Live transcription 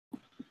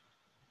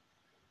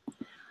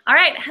All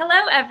right,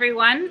 hello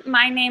everyone.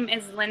 My name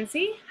is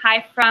Lindsay.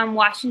 Hi from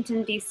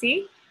Washington,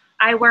 D.C.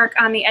 I work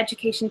on the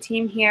education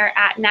team here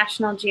at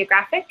National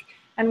Geographic,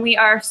 and we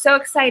are so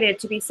excited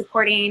to be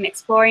supporting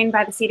Exploring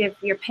by the Seat of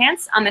Your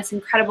Pants on this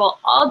incredible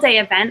all-day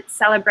event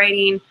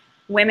celebrating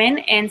women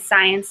in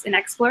science and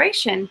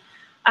exploration.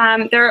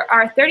 There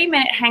are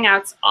 30-minute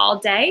hangouts all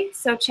day,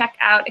 so check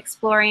out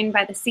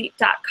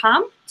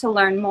exploringbytheseat.com to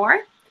learn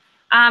more.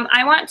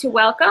 I want to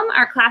welcome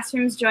our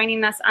classrooms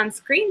joining us on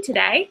screen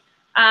today.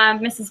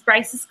 Mrs.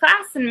 Bryce's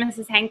class and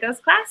Mrs. Hanko's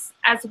class,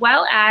 as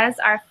well as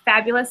our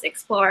fabulous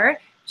explorer,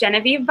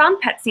 Genevieve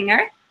von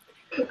Petzinger.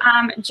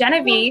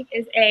 Genevieve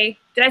is a,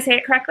 did I say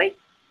it correctly?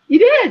 You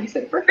did, you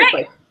said it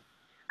perfectly.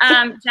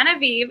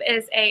 Genevieve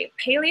is a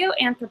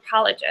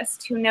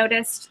paleoanthropologist who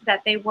noticed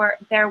that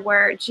there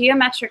were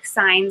geometric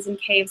signs in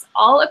caves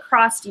all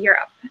across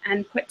Europe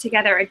and put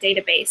together a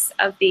database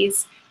of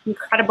these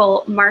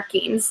incredible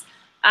markings.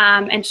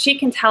 And she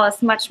can tell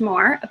us much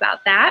more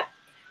about that.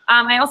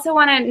 I also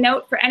want to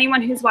note for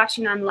anyone who's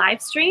watching on live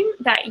stream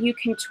that you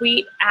can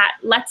tweet at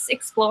Let's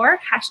Explore,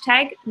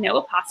 #no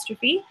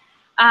apostrophe,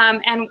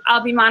 and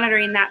I'll be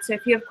monitoring that. So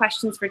if you have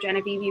questions for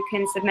Genevieve, you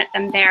can submit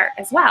them there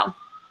as well.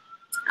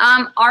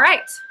 All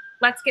right,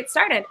 let's get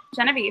started.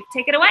 Genevieve,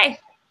 take it away.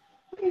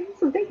 Okay,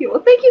 awesome, thank you. Well,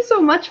 thank you so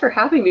much for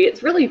having me.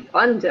 It's really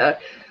fun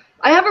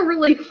I have a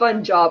really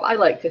fun job, I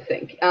like to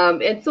think.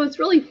 And so it's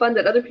really fun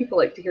that other people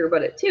like to hear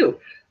about it too.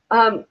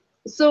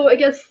 So I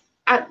guess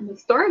at the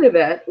start of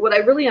it, what I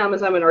really am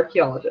is I'm an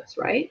archaeologist,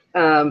 right?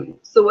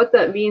 So what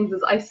that means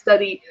is I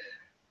study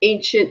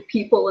ancient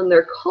people and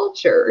their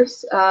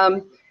cultures.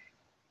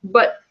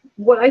 But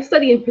what I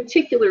study in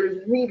particular is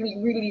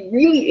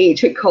really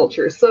ancient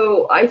cultures.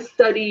 So I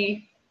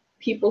study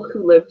people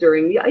who lived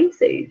during the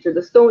Ice Age, or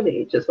the Stone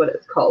Age is what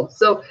it's called.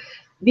 So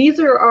these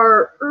are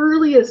our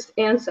earliest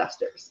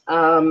ancestors.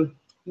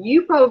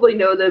 You probably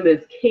know them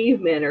as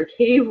cavemen or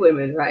cave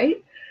women,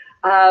 right?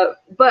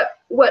 But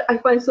what I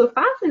find so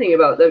fascinating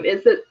about them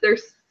is that they're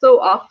so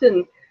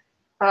often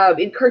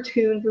in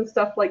cartoons and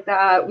stuff like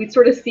that. We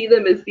sort of see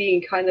them as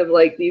being kind of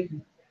like these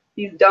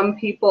dumb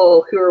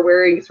people who are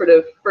wearing sort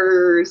of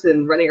furs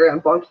and running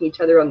around bonking each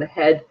other on the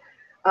head.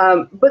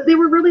 But they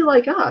were really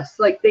like us.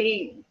 Like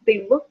they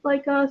looked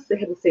like us. They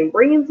had the same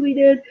brains we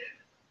did.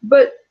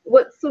 But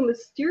what's so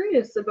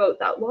mysterious about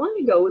that long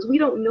ago is we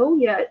don't know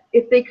yet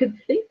if they could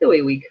think the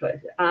way we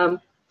could.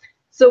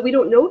 So we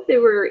don't know if they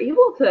were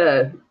able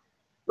to.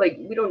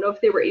 We don't know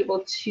if they were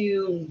able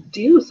to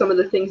do some of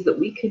the things that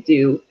we could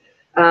do,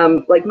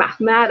 like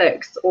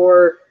mathematics,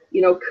 or,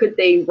 could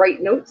they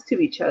write notes to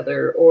each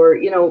other, or,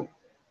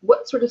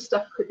 what sort of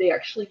stuff could they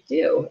actually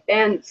do?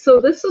 And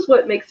so this is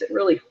what makes it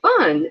really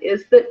fun,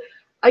 is that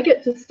I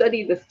get to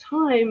study this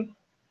time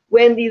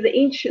when these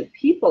ancient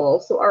people,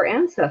 so our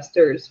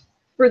ancestors,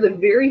 for the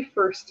very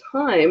first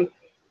time,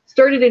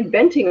 started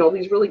inventing all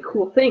these really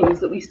cool things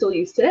that we still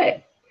use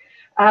today.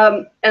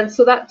 And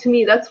so that, to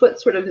me, that's what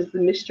sort of is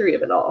the mystery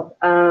of it all.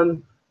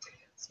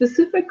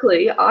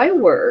 Specifically, I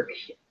work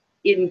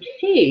in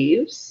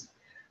caves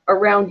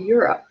around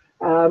Europe,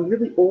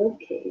 really old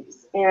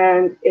caves.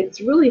 And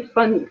it's really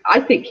fun. I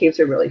think caves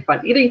are really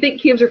fun. Either you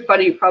think caves are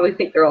funny, you probably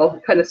think they're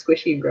all kind of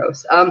squishy and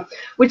gross,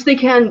 which they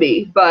can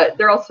be, but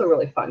they're also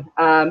really fun.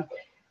 And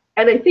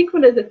I think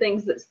one of the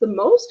things that's the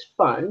most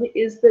fun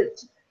is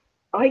that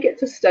I get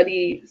to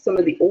study some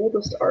of the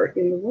oldest art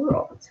in the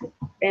world.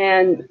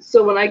 And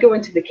so when I go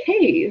into the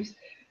caves,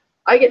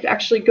 I get to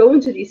actually go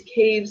into these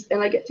caves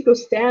and I get to go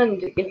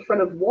stand in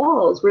front of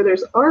walls where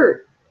there's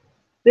art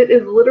that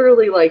is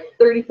literally like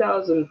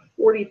 30,000,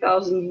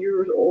 40,000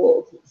 years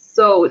old.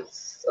 So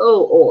it's so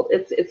old.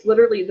 It's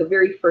literally the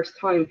very first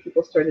time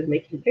people started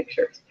making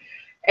pictures.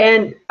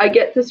 And I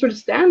get to sort of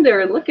stand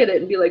there and look at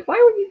it and be like, why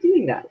were you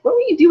doing that? What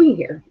were you doing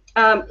here?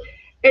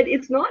 And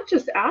it's not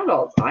just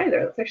adults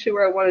either. That's actually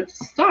where I wanted to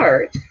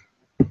start.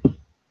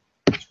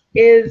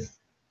 This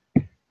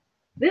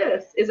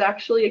is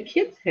actually a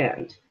kid's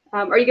hand.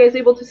 Are you guys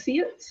able to see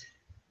it,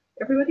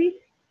 everybody?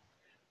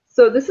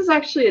 So this is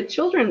actually a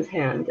children's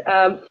hand.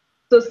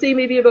 So say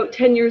maybe about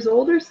 10 years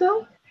old or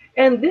so.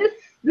 And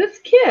this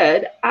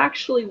kid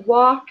actually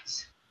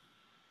walked,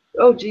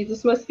 oh geez,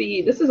 this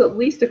is at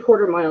least a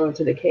quarter mile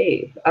into the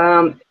cave.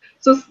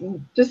 So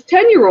just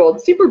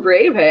 10-year-old, super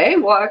brave, hey?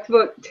 Walked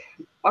about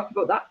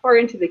that far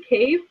into the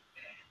cave.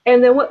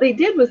 And then what they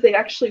did was they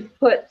actually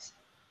put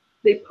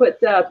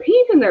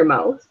paint in their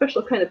mouth,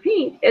 special kind of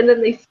paint, and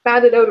then they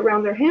spat it out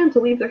around their hand to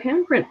leave their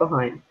handprint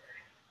behind.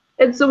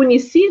 And so when you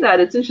see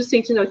that, it's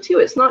interesting to know too,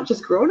 it's not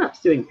just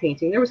grown-ups doing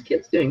painting, there was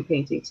kids doing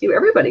painting too,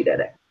 everybody did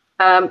it.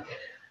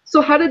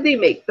 So how did they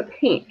make the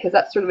paint? Because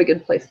that's sort of a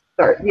good place to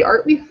start. The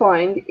art we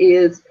find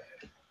is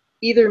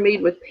either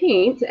made with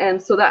paint,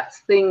 and so that's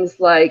things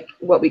like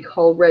what we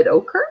call red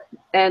ochre.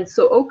 And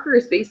so ochre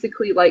is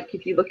basically like,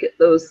 if you look at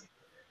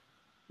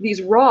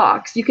these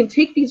rocks, you can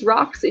take these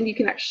rocks and you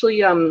can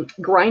actually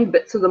grind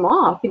bits of them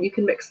off, and you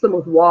can mix them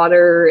with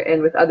water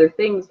and with other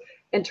things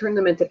and turn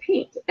them into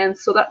paint. And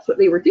so that's what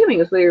they were doing,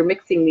 is they were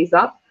mixing these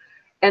up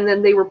and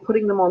then they were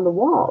putting them on the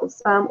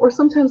walls. Or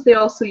sometimes they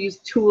also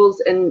used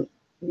tools and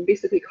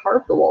basically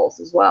carve the walls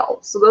as well.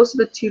 So those are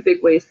the two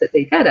big ways that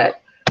they did it.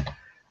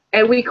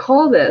 And we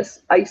call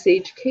this Ice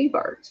Age cave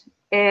art.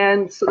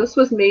 And so this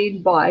was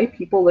made by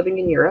people living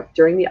in Europe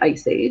during the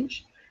Ice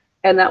Age.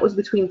 And that was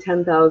between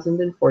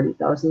 10,000 and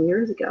 40,000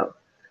 years ago.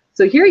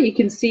 So here you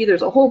can see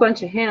there's a whole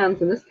bunch of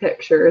hands in this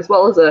picture, as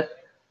well as a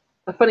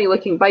funny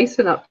looking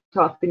bison up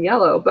top in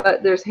yellow.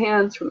 But there's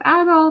hands from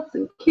adults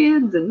and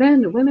kids and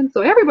men and women.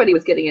 So everybody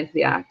was getting into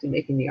the act and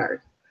making the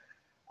art.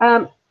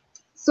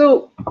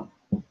 So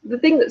the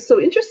thing that's so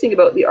interesting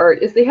about the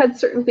art is they had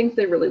certain things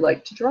they really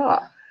liked to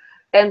draw.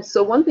 And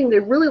so one thing they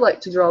really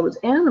liked to draw was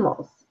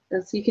animals.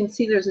 And so you can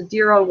see there's a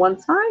deer on one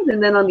side,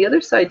 and then on the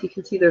other side you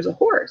can see there's a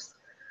horse.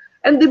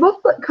 And they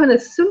both look kind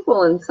of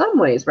simple in some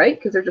ways, right?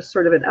 Because they're just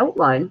sort of an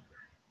outline.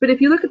 But if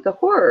you look at the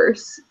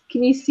horse,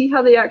 can you see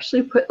how they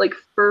actually put like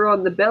fur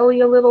on the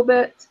belly a little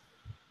bit?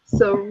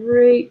 So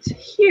right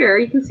here,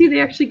 you can see they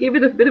actually gave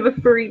it a bit of a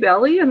furry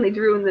belly, and they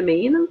drew in the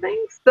mane and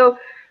things. So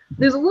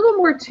there's a little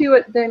more to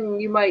it than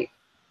you might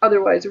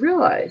otherwise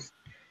realize.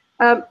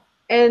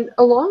 And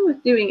along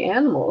with doing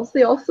animals,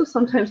 they also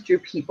sometimes drew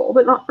people,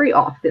 but not very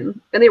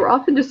often. And they were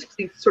often just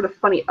these sort of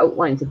funny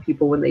outlines of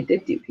people when they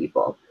did do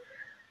people.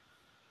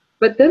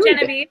 But then,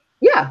 Genevieve?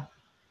 Yeah.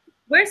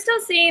 We're still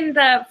seeing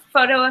the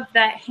photo of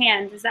the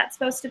hand. Is that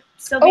supposed to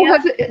still be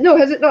up?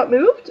 Has it not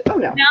moved? Oh,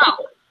 no. No.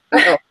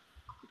 Uh-oh.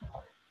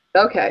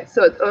 Okay,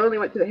 so it only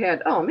went to the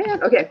hand. Oh,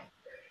 man. Okay.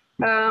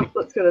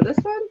 Let's go to this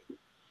one.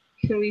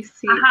 Can we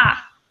see?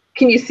 Aha.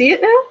 Can you see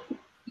it now?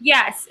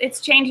 Yes,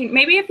 it's changing.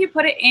 Maybe if you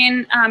put it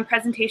in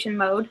presentation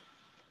mode.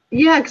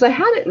 Yeah, because I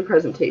had it in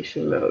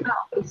presentation mode.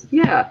 Oh.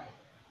 Yeah.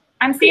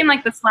 I'm seeing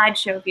like the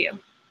slideshow view.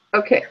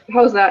 Okay,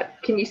 how's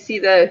that? Can you see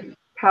the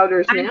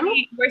powders now?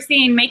 We're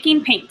seeing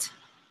making paint.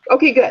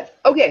 Okay, good.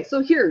 Okay, so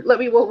here,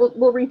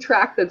 we'll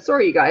retract that.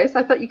 Sorry, you guys.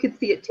 I thought you could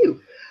see it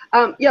too.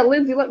 Yeah,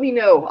 Lindsay, let me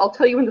know. I'll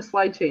tell you when the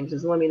slide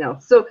changes. Let me know.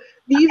 So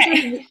these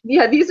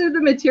are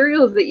the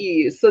materials that you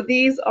use. So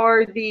these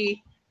are the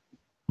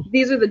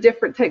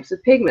different types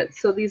of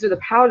pigments. So these are the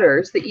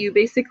powders that you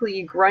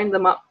basically grind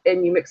them up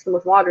and you mix them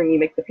with water and you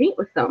make the paint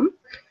with them.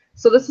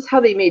 So this is how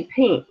they made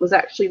paint, was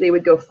actually they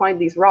would go find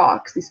these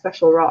rocks, these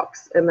special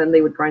rocks, and then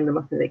they would grind them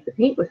up and make the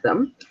paint with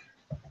them.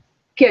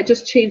 Okay, I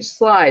just changed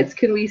slides.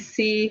 Can we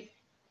see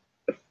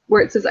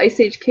where it says Ice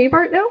Age cave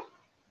art now?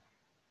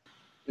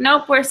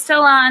 Nope, we're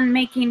still on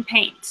making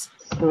paint.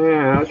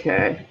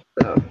 Okay.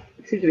 So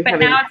it seems to be but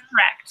now it's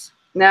correct.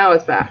 Now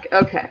it's back.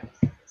 Okay.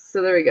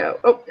 So there we go.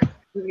 Oh,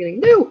 it's getting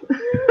new.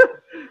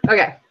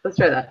 Okay, let's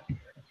try that.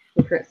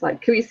 The current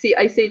slide. Can we see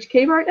Ice Age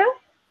cave art now?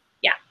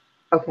 Yeah.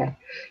 Okay.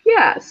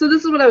 Yeah. So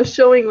this is what I was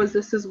showing. Was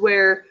this is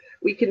where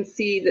we can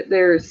see that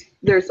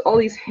there's all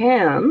these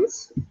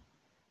hands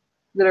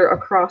that are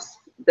across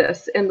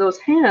this, and those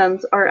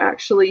hands are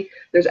actually,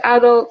 there's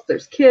adults,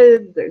 there's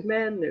kids, there's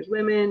men, there's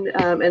women,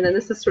 and then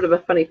this is sort of a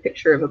funny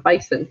picture of a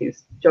bison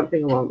who's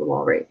jumping along the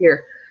wall right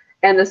here.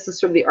 And this is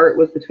sort of the art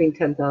was between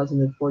 10,000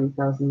 and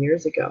 40,000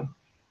 years ago.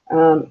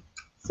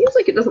 Seems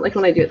like it doesn't like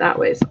when I do it that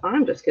way, so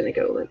I'm just going to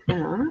go like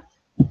that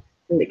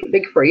and make it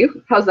big for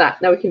you. How's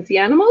that? Now we can see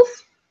animals?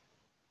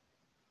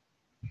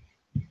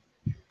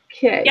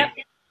 Okay. Yep.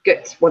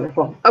 Good,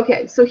 wonderful.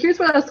 Okay, so here's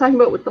what I was talking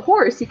about with the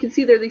horse. You can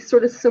see there are these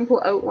sort of simple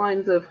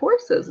outlines of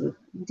horses and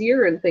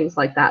deer and things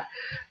like that.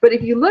 But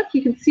if you look,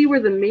 you can see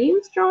where the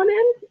mane's drawn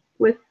in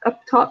with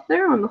up top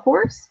there on the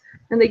horse.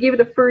 And they gave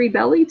it a furry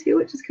belly too,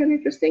 which is kind of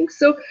interesting.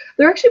 So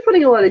they're actually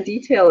putting a lot of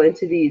detail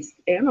into these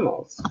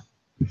animals.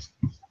 Here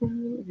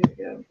we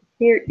go.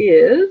 Here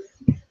is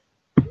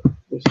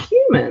the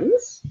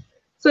humans.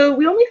 So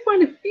we only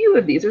find a few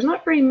of these. There's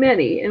not very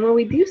many. And when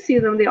we do see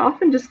them, they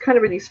often just kind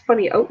of are these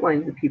funny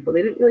outlines of people.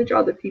 They didn't really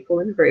draw the people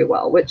in very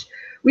well, which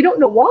we don't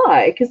know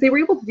why, because they were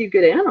able to do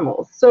good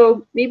animals.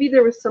 So maybe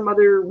there was some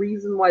other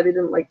reason why they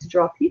didn't like to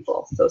draw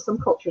people. So some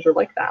cultures are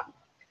like that.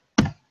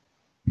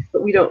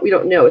 But we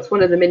don't know. It's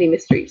one of the many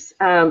mysteries.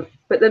 But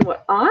then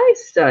what I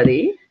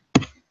study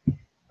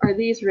are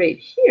these right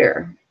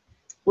here,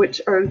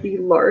 which are the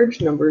large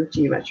number of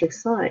geometric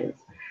signs.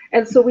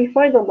 And so we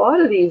find a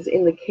lot of these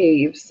in the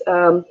caves.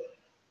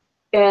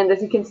 And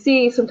as you can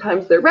see,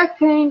 sometimes they're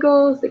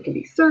rectangles, they can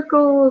be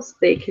circles,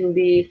 they can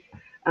be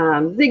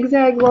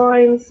zigzag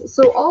lines.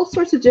 So all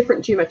sorts of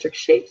different geometric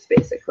shapes,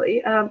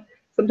 basically.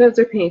 Sometimes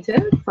they're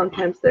painted,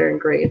 sometimes they're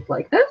engraved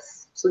like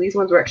this. So these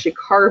ones were actually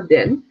carved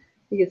in.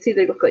 You can see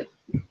they look like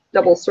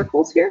double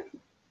circles here.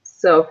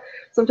 So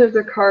sometimes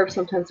they're carved,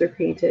 sometimes they're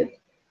painted.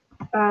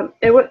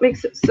 And what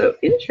makes it so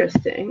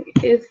interesting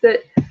is that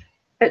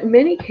at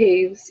many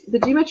caves, the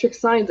geometric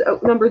signs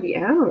outnumber the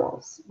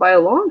animals by a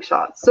long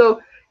shot.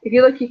 So if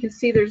you look, you can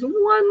see there's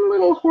one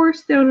little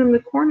horse down in the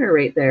corner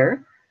right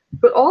there.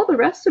 But all the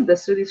rest of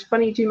this are these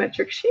funny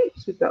geometric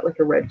shapes. We've got like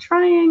a red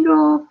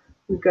triangle.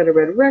 We've got a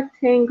red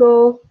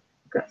rectangle.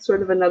 We've got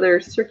sort of another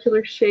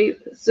circular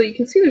shape. So you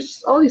can see there's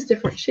just all these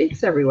different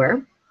shapes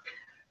everywhere.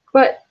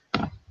 But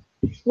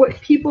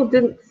what people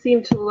didn't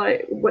seem to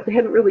like, what they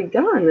hadn't really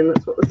done, and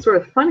that's what was sort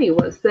of funny,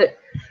 was that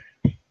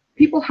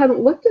people hadn't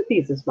looked at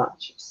these as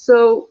much.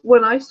 So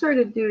when I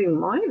started doing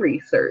my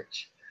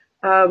research,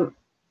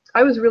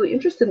 I was really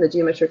interested in the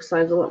geometric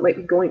signs and what might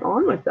be going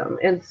on with them.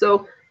 And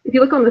so if you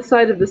look on the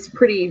side of this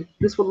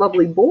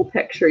lovely bowl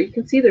picture, you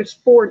can see there's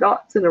 4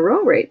 dots in a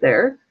row right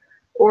there.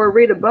 Or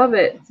right above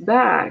its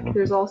back,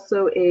 there's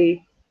also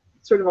a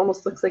sort of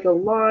almost looks like a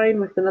line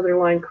with another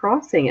line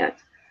crossing it.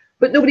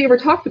 But nobody ever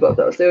talked about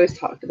those. They always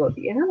talked about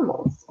the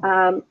animals.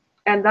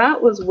 And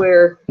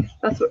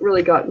that's what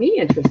really got me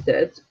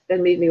interested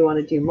and made me want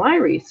to do my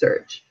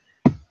research.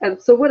 And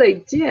so what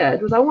I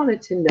did was I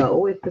wanted to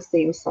know if the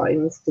same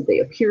signs, did they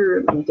appear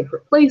in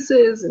different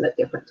places and at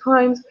different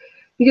times?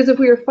 Because if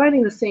we were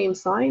finding the same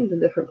signs in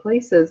different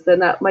places, then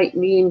that might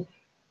mean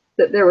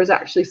that there was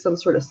actually some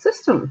sort of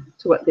system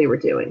to what they were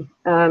doing.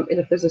 And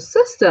if there's a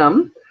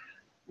system,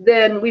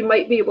 then we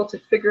might be able to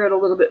figure out a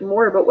little bit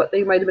more about what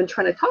they might have been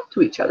trying to talk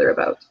to each other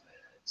about.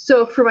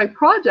 So for my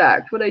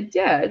project, what I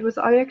did was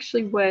I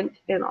actually went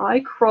and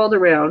I crawled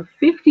around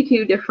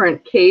 52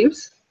 different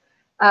caves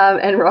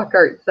and rock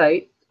art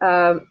sites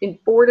in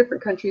 4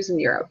 different countries in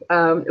Europe.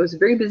 It was a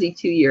very busy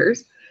 2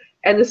 years.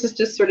 And this is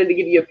just sort of to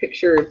give you a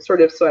picture,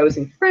 sort of, so I was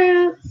in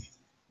France,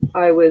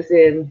 I was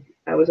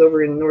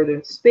over in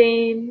northern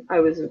Spain, I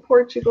was in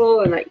Portugal,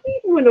 and I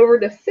even went over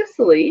to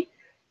Sicily,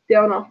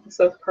 down off the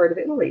south part of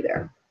Italy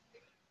there.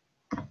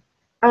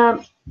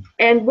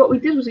 And what we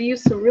did was we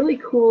used some really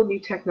cool new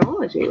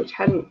technology, which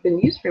hadn't been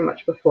used very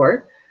much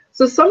before.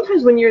 So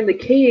sometimes when you're in the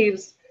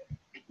caves,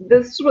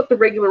 this is what the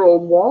regular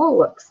old wall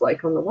looks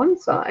like on the one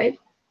side.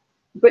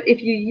 But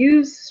if you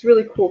use this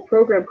really cool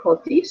program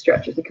called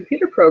D-Stretch, it's a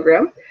computer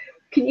program,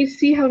 can you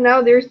see how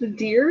now there's the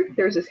deer,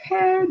 there's his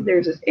head,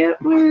 there's his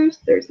antlers,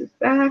 there's his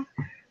back.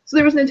 So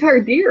there was an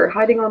entire deer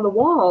hiding on the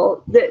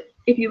wall that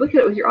if you look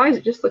at it with your eyes,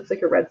 it just looks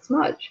like a red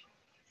smudge.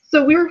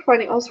 So we were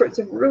finding all sorts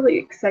of really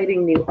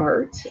exciting new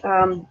art.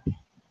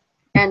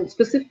 And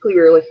specifically,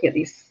 we were looking at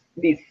these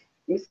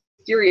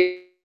mysterious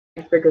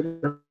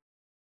figures.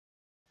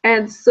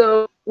 And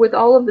so with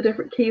all of the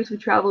different caves we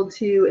traveled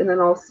to, and then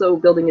also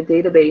building a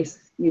database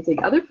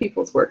using other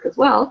people's work as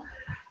well,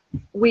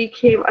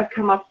 I've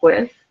come up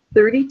with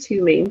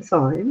 32 main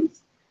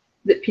signs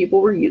that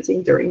people were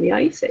using during the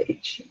Ice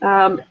Age.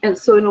 And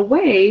so in a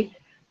way,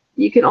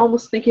 you can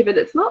almost think of it,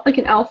 it's not like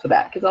an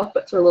alphabet, because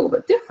alphabets are a little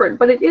bit different,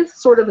 but it is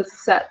sort of a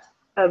set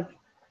of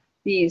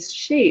these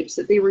shapes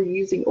that they were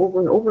using over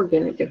and over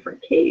again in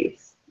different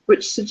caves,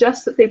 which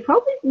suggests that they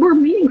probably were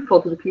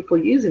meaningful to the people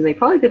using. They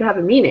probably did have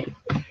a meaning.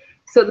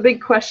 So the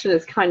big question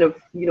is kind of,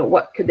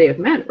 what could they have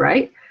meant,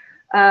 right?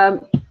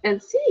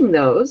 And seeing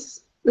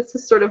those, this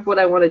is sort of what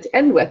I wanted to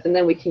end with, and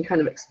then we can kind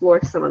of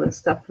explore some of this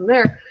stuff from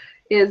there,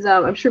 is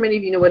I'm sure many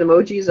of you know what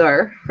emojis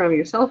are from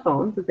your cell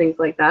phones and things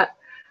like that.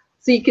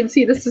 So you can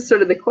see this is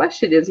sort of the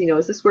question is,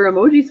 is this where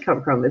emojis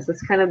come from? Is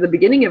this kind of the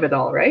beginning of it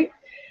all, right?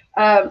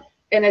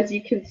 And as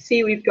you can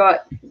see, we've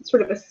got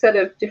sort of a set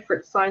of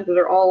different signs that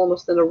are all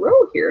almost in a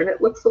row here, and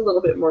it looks a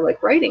little bit more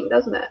like writing,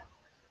 doesn't it?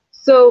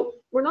 So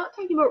we're not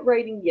talking about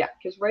writing yet,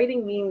 because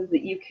writing means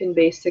that you can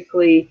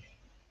basically,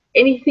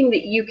 anything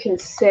that you can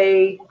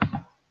say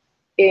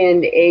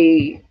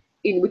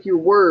with your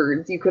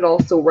words, you could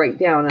also write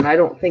down, and I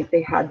don't think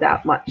they had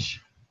that much.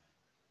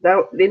 They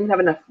didn't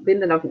have enough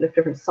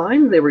different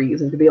signs they were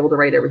using to be able to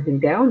write everything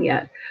down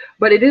yet.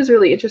 But it is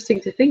really interesting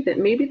to think that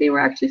maybe they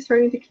were actually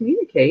starting to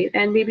communicate,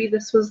 and maybe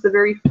this was the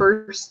very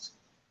first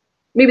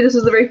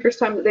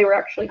time that they were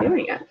actually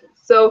doing it.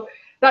 So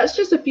that's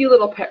just a few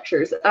little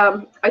pictures.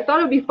 I thought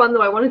it would be fun,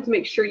 though. I wanted to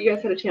make sure you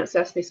guys had a chance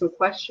to ask me some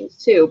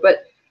questions too.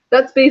 But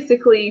that's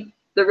basically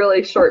the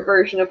really short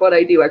version of what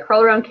I do. I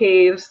crawl around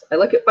caves, I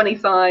look at funny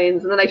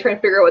signs, and then I try and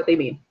figure out what they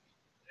mean.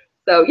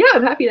 So yeah,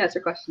 I'm happy to answer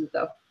questions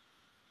though.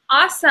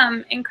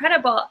 Awesome,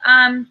 incredible.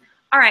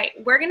 All right,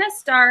 we're gonna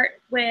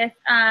start with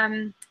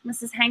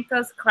Mrs.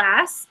 Henko's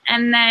class,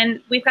 and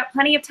then we've got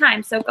plenty of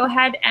time, so go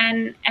ahead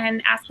and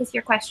ask us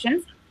your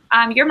questions.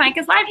 Your mic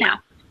is live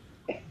now.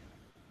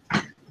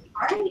 All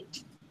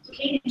right,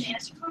 okay,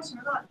 answer question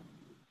or not?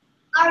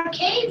 Are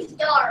caves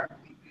dark?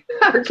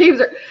 Our caves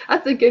are,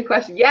 that's a good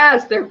question.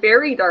 Yes, they're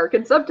very dark,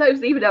 and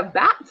sometimes they even have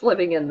bats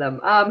living in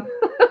them.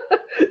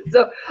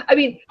 So, I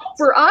mean,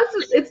 for us,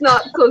 it's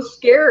not so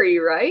scary,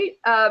 right?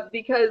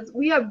 Because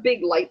we have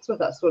big lights with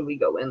us when we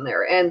go in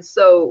there. And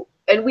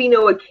we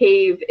know a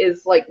cave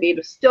is like made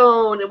of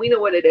stone, and we know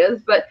what it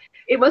is, but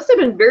it must have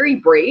been very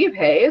brave,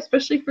 hey,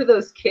 especially for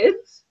those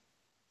kids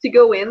to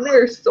go in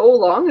there so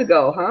long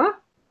ago, huh?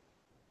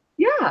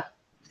 Yeah.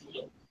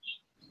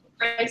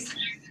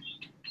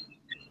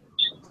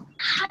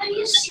 Have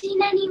you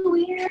seen any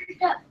weird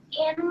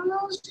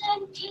animals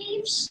in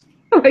caves?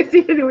 Have I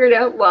seen any weird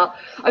animals? Well,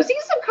 I've seen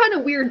some kind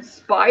of weird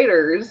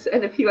spiders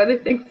and a few other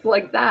things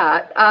like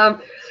that.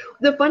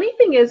 The funny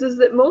thing is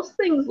that most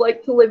things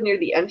like to live near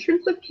the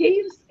entrance of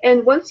caves,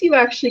 and once you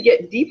actually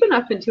get deep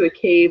enough into a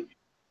cave,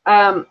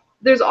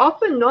 there's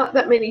often not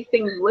that many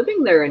things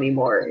living there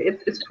anymore.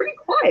 It's pretty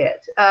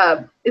quiet.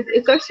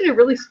 It's actually a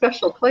really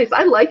special place.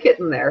 I like it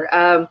in there.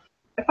 I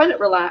find it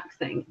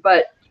relaxing,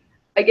 but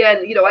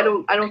again, I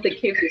don't think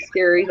caves are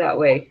scary that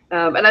way,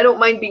 and I don't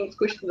mind being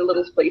squished into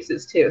little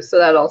places too, so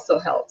that also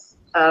helps.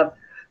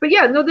 But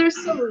yeah, no, there's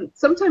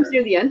sometimes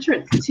near the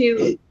entrance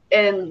too.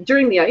 and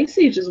during the Ice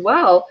Age as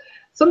well,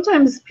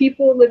 sometimes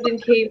people lived in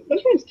caves,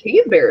 sometimes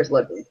cave bears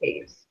lived in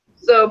caves.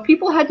 So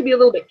people had to be a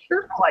little bit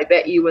careful, I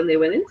bet you, when they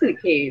went into the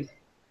caves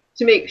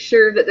to make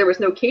sure that there was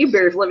no cave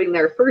bears living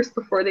there first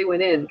before they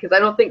went in, because I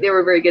don't think they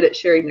were very good at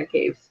sharing their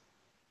caves.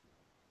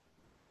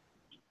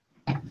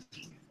 Have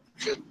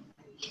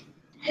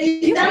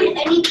you found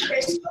any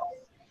crystals?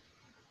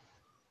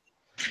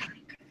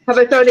 Have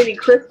I found any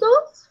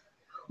crystals?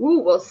 Ooh,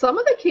 well, some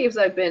of the caves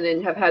I've been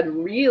in have had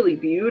really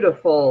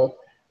beautiful,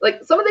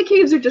 like some of the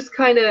caves are just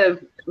kind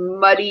of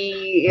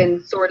muddy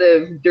and sort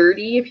of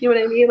dirty, if you know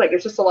what I mean. Like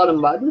there's just a lot of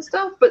mud and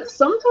stuff. But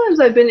sometimes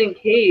I've been in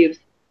caves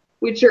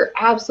which are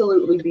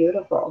absolutely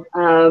beautiful.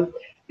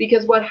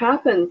 Because what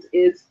happens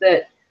is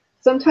that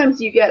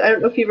sometimes you get, I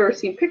don't know if you've ever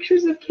seen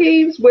pictures of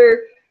caves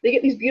where they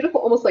get these beautiful,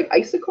 almost like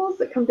icicles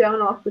that come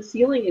down off the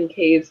ceiling in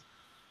caves.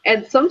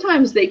 And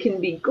sometimes they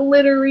can be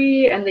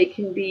glittery and they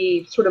can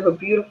be sort of a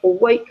beautiful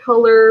white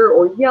color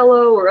or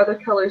yellow or other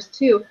colors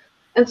too.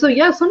 And so,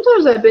 yeah,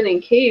 sometimes I've been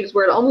in caves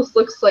where it almost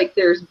looks like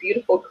there's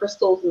beautiful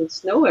crystals and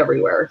snow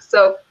everywhere.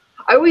 So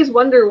I always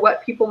wonder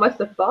what people must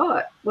have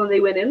thought when they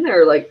went in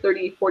there like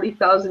 30,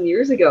 40,000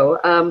 years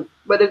ago,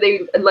 whether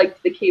they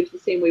liked the caves the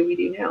same way we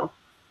do now.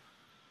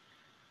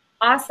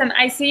 Awesome.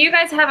 I see you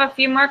guys have a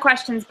few more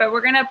questions, but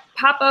we're going to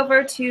pop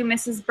over to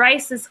Mrs.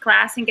 Bryce's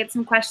class and get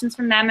some questions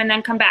from them and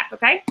then come back,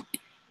 okay?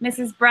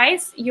 Mrs.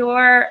 Bryce,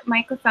 your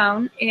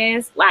microphone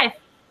is live.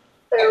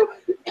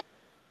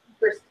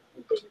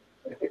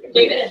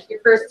 David, your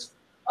first,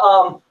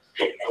 how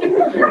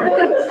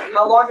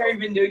long have you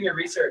been doing your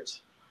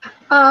research?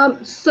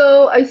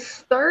 So I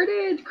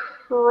started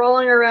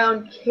crawling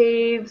around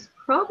caves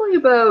probably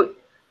about,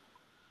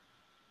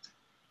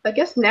 I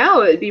guess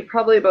now it'd be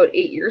probably about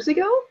 8 years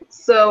ago.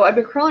 So I've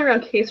been crawling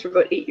around caves for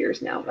about 8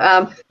 years now.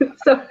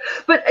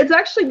 But it's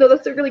actually, no,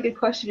 that's a really good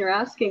question you're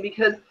asking,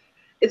 because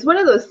it's one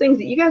of those things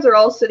that you guys are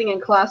all sitting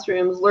in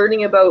classrooms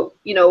learning about,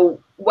 you know,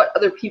 what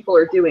other people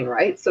are doing,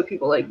 right? So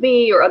people like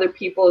me or other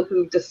people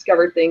who've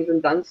discovered things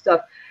and done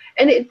stuff.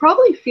 And it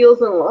probably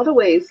feels in a lot of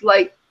ways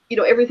like, you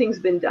know, everything's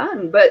been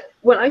done. But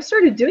when I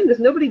started doing this,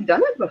 nobody'd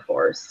done it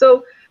before.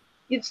 So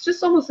it's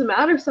just almost a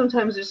matter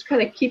sometimes just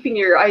kind of keeping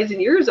your eyes and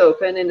ears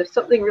open. And if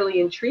something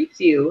really intrigues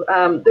you,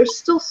 there's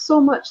still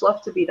so much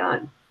left to be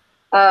done.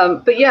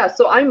 But yeah,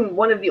 so I'm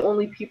one of the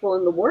only people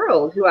in the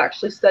world who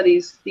actually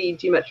studies the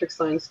geometric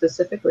signs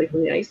specifically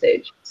from the Ice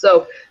Age.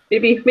 So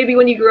maybe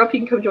when you grow up, you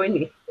can come join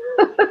me.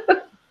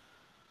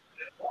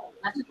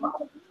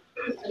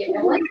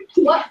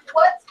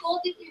 What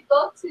school did you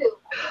go to?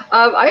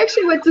 I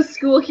actually went to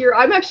school here.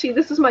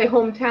 This is my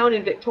hometown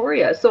in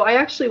Victoria. So I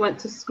actually went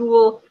to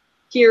school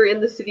here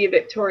in the city of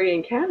Victoria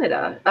in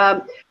Canada.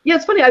 Yeah,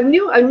 it's funny. I've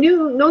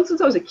known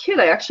since I was a kid.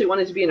 I actually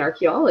wanted to be an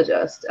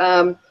archaeologist.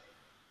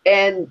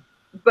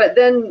 But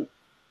then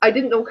I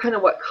didn't know kind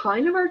of what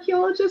kind of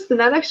archaeologist, and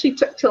that actually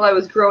took till I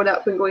was grown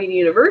up and going to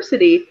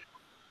university.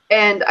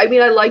 And I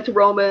mean, I liked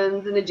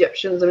Romans and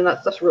Egyptians. I mean,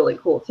 that stuff's really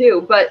cool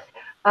too. But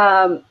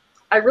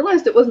I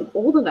realized it wasn't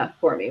old enough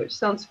for me, which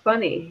sounds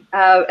funny.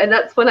 And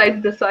that's when I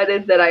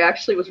decided that I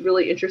actually was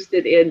really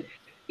interested in,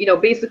 you know,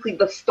 basically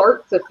the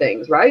starts of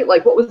things, right?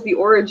 Like what was the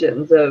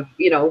origins of,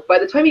 you know, by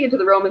the time you get to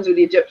the Romans or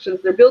the Egyptians,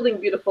 they're building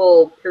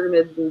beautiful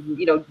pyramids and,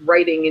 you know,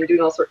 writing and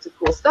doing all sorts of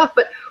cool stuff.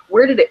 But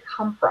where did it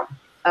come from?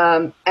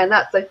 And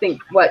that's, I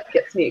think, what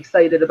gets me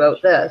excited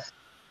about this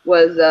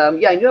was,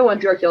 yeah, I knew I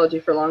wanted to do archaeology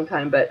for a long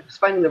time, but it was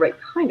finding the right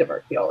kind of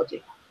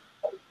archaeology.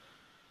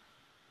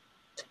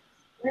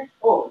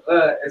 Oh,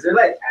 is there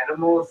like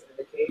animals in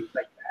the cave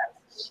like that?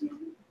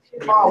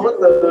 Oh, what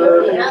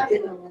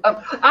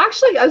the?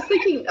 Actually, I was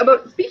thinking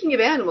about, speaking of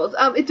animals,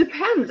 it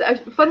depends.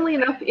 Funnily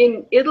enough,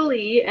 in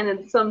Italy and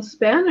in some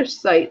Spanish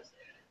sites,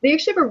 they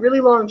actually have a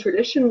really long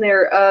tradition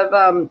there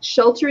of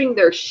sheltering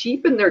their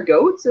sheep and their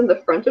goats in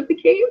the front of the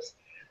caves.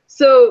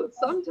 So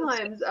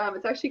sometimes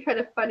it's actually kind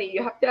of funny.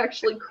 You have to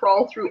actually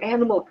crawl through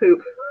animal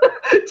poop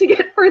to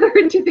get further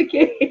into the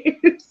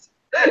caves.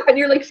 And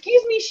you're like,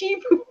 excuse me,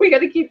 sheep, we got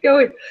to keep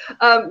going.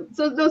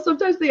 So no,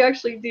 sometimes they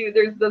actually do.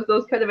 There's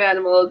those kind of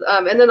animals.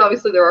 And then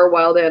obviously there are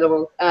wild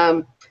animals.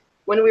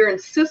 When we were in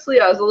Sicily,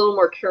 I was a little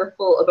more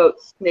careful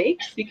about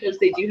snakes because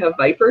they do have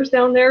vipers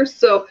down there.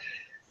 So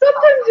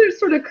sometimes there's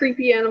sort of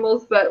creepy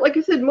animals, but like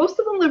I said, most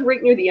of them live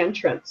right near the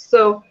entrance.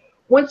 So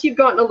once you've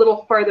gotten a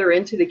little farther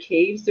into the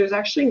caves, there's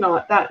actually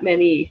not that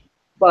many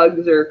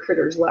bugs or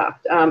critters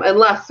left,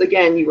 unless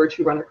again you were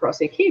to run across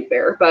a cave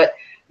bear. But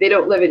they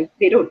don't live in,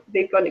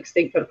 they've gone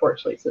extinct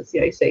unfortunately since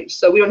the Ice Age,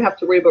 so we don't have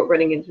to worry about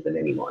running into them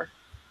anymore.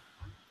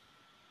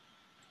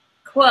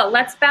 Cool.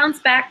 Let's bounce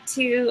back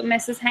to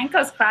Mrs.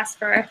 Henko's class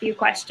for a few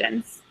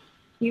questions.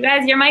 You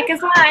guys, your mic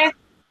is live.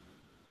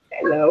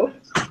 Hello.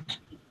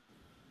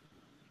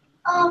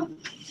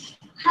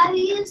 Have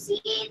you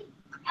seen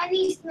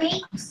any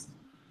snakes?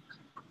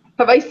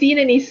 Have I seen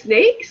any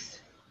snakes?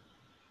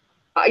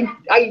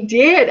 I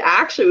did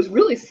actually. It was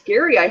really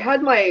scary. I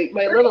had my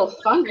little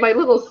son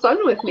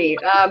with me,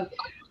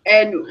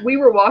 and we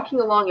were walking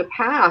along a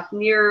path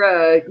near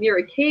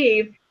a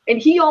cave,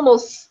 and he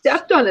almost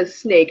stepped on a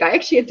snake. I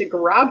actually had to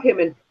grab him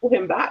and pull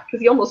him back because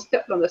he almost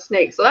stepped on the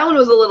snake. So that one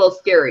was a little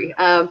scary.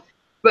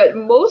 But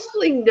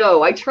mostly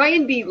no. I try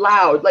and be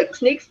loud. Like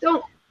snakes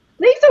don't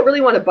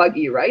really want to bug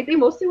you, right? They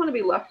mostly want to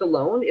be left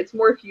alone. It's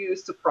more if you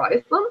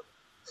surprise them.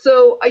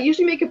 So I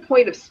usually make a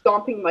point of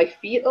stomping my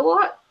feet a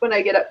lot when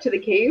I get up to the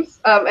caves,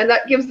 and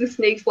that gives the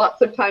snakes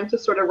lots of time to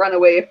sort of run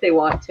away if they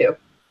want to.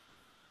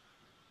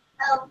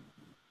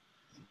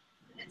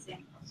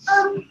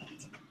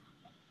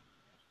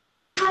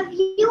 Have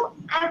you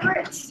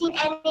ever seen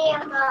any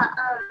of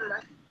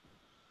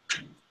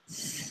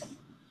the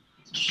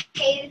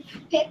cave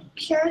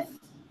pictures?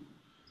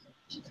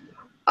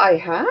 I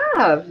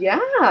have, yeah.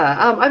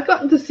 I've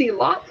gotten to see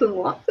lots and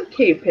lots of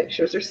cave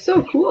pictures. They're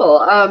so cool.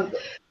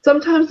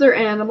 Sometimes they're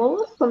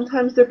animals,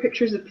 sometimes they're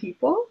pictures of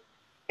people,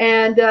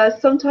 and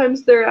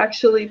sometimes they're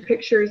actually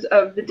pictures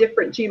of the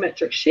different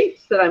geometric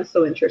shapes that I'm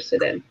so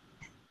interested in.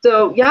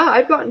 So yeah,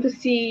 I've gotten to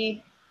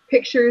see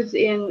pictures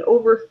in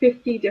over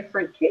 50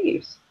 different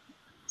caves.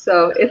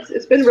 So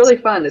it's been really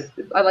fun.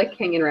 I like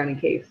hanging around in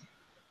caves.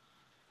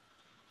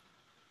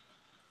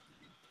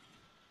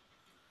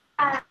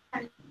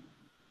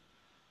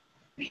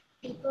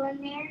 People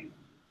in there?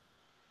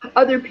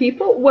 Other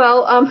people?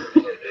 Well,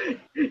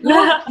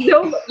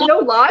 no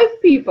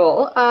live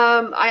people.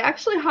 I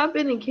actually have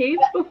been in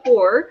caves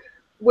before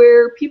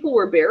where people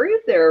were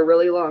buried there a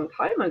really long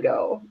time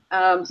ago.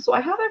 So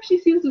I have actually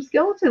seen some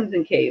skeletons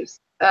in caves.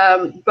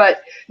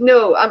 But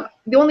no,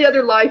 the only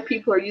other live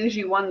people are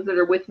usually ones that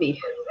are with me.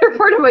 They're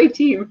part of my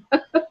team.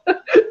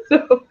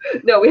 So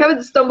no, we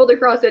haven't stumbled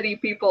across any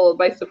people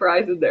by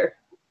surprise in there.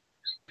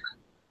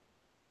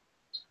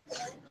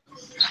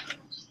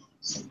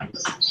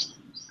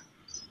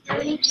 How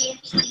many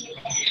caves have you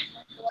been in?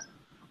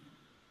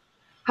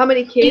 How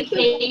many caves?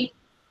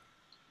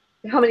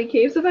 How many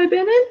caves have I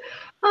been in?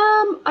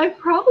 I've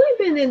probably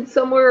been in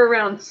somewhere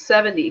around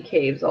 70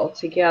 caves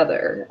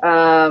altogether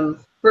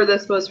for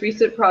this most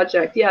recent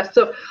project. Yeah,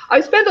 so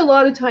I spent a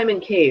lot of time in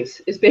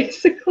caves is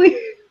basically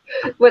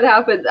what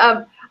happened.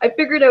 I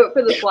figured out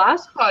for this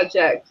last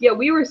project, yeah,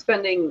 we were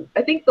spending,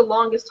 I think the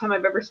longest time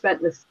I've ever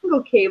spent in a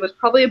single cave was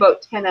probably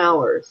about 10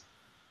 hours.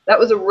 That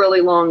was a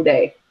really long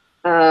day.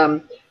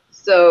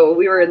 So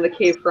we were in the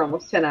cave for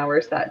almost 10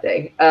 hours that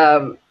day.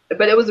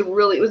 But it was a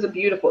really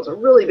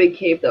big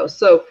cave though.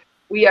 So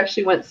we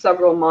actually went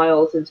several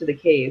miles into the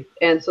cave.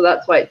 And so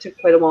that's why it took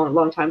quite a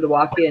long time to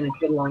walk in and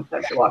quite a long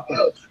time to walk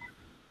out.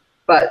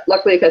 But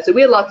luckily, because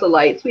we had lots of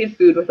lights, we had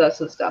food with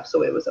us and stuff,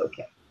 so it was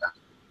okay.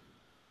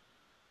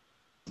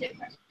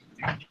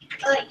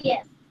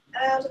 Yes.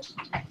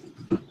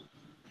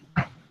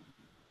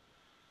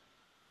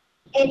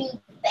 Any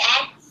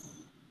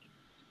bats?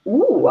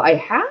 Ooh, I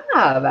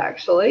have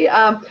actually.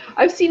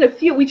 I've seen a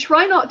few. We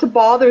try not to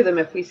bother them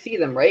if we see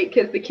them, right?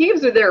 Because the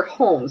caves are their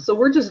homes, so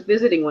we're just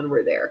visiting when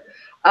we're there.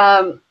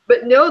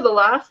 But no, the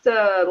last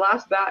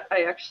bat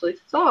I actually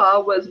saw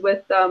was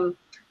with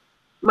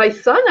my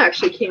son.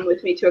 Actually came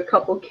with me to a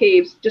couple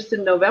caves just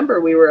in November.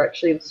 We were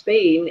actually in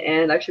Spain,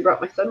 and I actually brought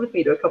my son with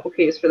me to a couple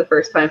caves for the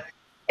first time.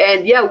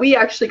 And yeah, we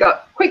actually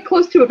got quite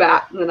close to a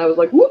bat, and then I was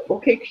like, "Whoop,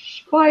 okay,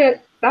 shh,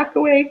 quiet, back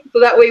away," so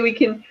that way we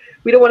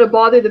don't want to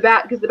bother the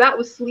bat because the bat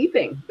was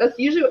sleeping. That's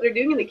usually what they're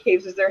doing in the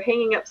caves is they're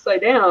hanging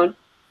upside down,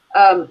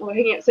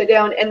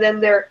 and then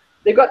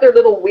they've got their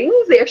little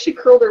wings. They actually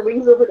curl their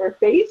wings over their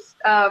face,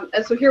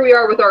 and so here we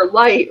are with our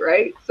light,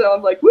 right? So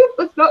I'm like, whoop,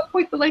 let's not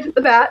point the light at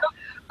the bat.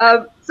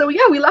 So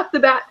yeah, we left the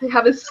bat to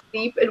have his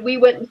sleep, and we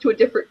went into a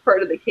different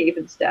part of the cave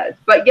instead.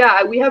 But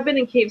yeah, we have been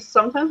in caves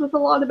sometimes with a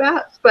lot of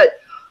bats, but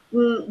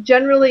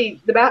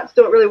generally the bats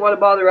don't really want to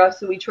bother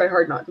us, and we try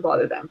hard not to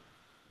bother them.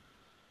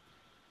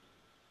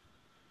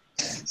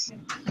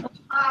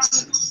 Have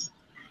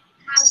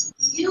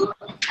you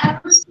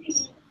ever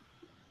seen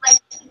like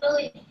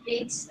really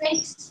big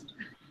snakes?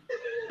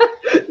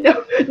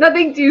 No,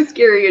 nothing too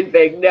scary and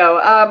big. No,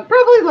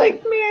 probably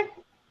like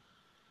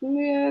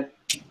meh,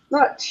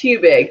 not too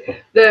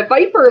big. The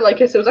viper,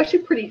 like I said, was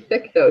actually pretty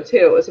thick though too.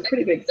 It was a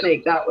pretty big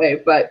snake that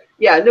way. But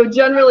yeah, no,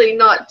 generally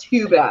not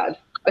too bad.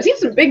 I've seen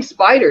some big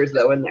spiders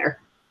though in there.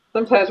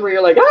 Sometimes where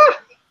you're like,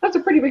 ah, that's a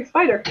pretty big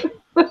spider.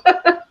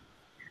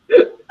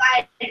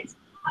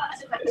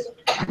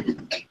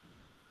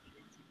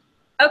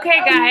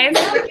 Okay, guys,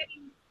 we're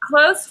getting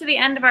close to the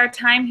end of our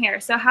time here.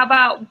 So how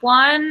about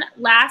one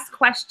last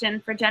question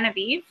for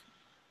Genevieve?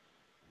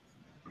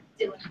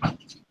 Have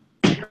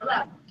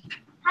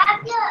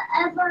you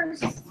ever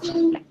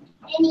seen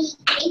any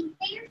cave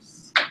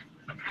bears?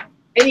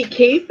 Any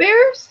cave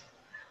bears?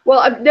 Well,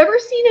 I've never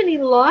seen any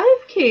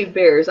live cave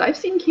bears. I've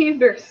seen cave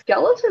bear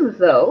skeletons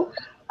though,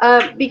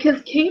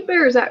 because cave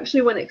bears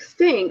actually went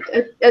extinct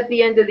at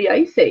the end of the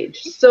Ice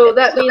Age. So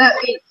that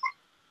means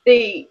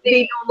they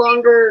no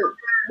longer,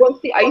 once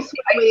the ice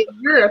went away in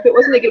Europe, it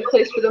wasn't a good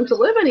place for them to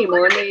live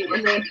anymore, and they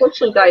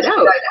unfortunately died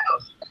out.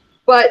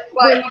 But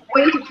when you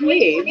go into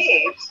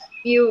caves,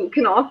 you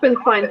can often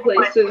find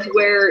places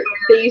where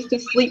they used to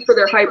sleep for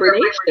their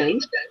hibernation,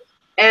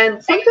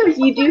 and sometimes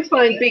you do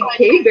find big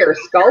cave bear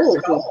skulls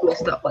and cool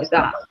stuff like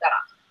that.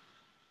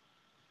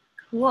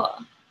 Cool.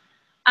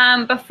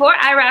 Before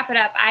I wrap it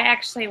up, I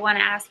actually want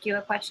to ask you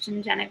a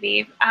question,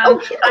 Genevieve.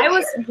 Sure. I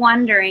was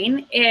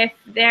wondering if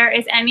there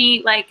is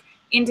any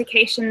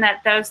indication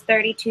that those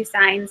 32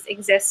 signs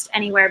exist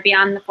anywhere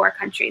beyond the 4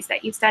 countries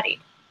that you studied.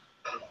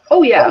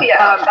 Oh yeah.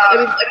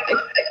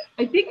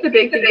 I think the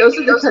big thing, those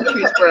are the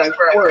countries where I've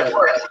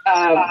worked,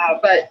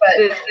 but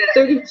the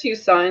 32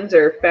 signs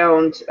are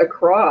found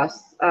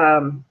across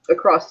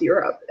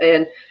Europe,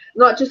 and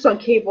not just on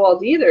cave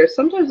walls either.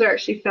 Sometimes they're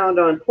actually found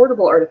on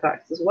portable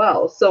artifacts as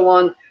well. So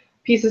on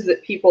pieces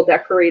that people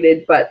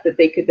decorated, but that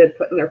they could then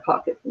put in their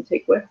pockets and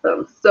take with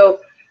them.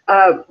 So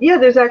yeah,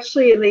 there's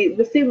actually, and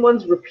the same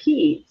ones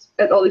repeat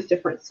at all these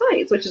different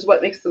sites, which is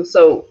what makes them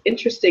so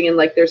interesting. And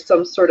like there's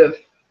some sort of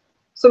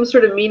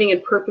meaning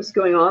and purpose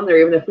going on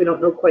there, even if we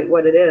don't know quite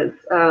what it is.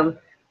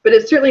 But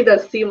it certainly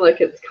does seem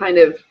like it's kind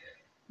of,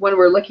 when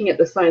we're looking at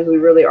the signs, we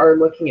really are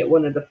looking at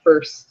one of the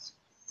first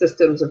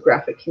systems of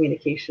graphic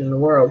communication in the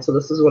world. So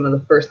this is one of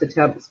the first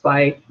attempts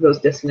by those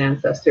distant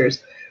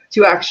ancestors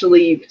to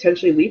actually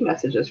potentially leave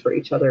messages for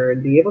each other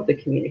and be able to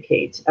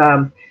communicate.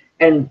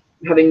 And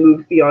having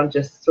moved beyond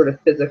just sort of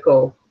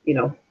physical,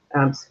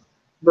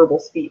 verbal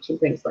speech and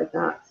things like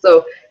that.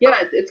 So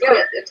yeah, it's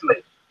quite.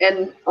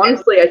 And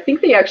honestly, I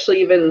think they actually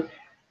you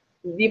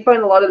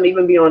find a lot of them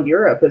even beyond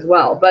Europe as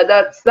well. But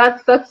that's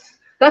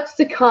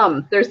to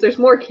come. There's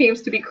more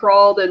caves to be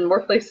crawled and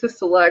more places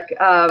to look.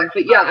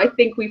 But yeah, I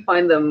think we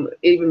find them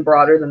even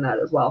broader than that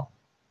as well.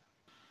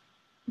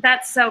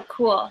 That's so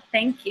cool.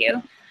 Thank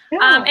you.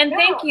 Yeah, and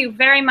thank you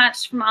very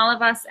much from all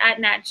of us at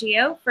Nat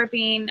Geo for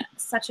being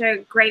such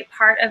a great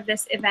part of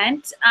this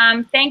event.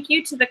 Thank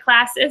you to the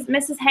classes.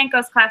 Mrs.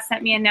 Hanko's class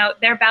sent me a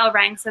note. Their bell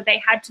rang, so they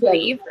had to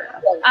leave.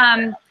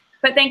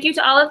 But thank you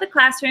to all of the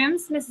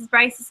classrooms. Mrs.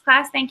 Bryce's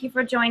class, thank you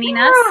for joining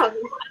us.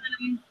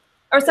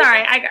 Or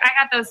sorry, I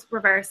got those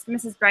reversed.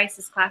 Mrs.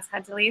 Bryce's class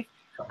had to leave.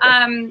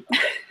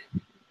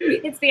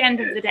 It's the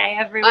end of the day,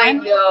 everyone. I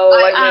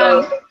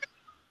know.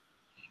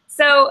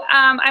 So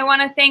I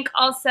want to thank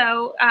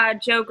also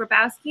Joe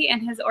Grabowski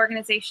and his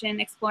organization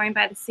Exploring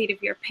by the Seat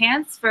of Your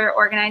Pants for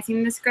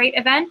organizing this great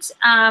event.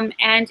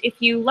 And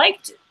if you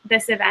liked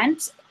this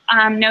event,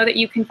 know that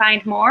you can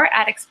find more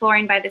at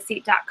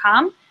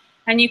exploringbytheseat.com.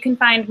 And you can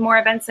find more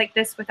events like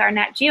this with our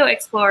Nat Geo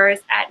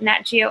Explorers at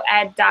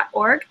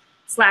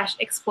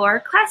natgeoed.org/explore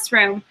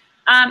classroom.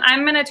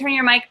 I'm going to turn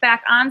your mic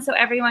back on so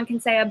everyone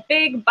can say a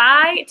big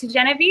bye to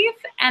Genevieve,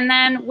 and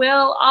then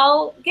we'll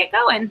all get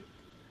going.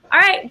 All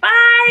right,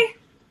 bye.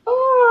 Bye.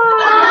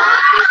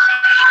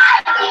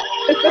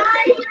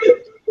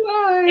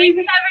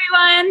 Thanks,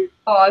 everyone.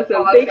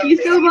 Awesome. Thank you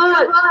so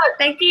much.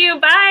 Thank you.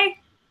 Bye.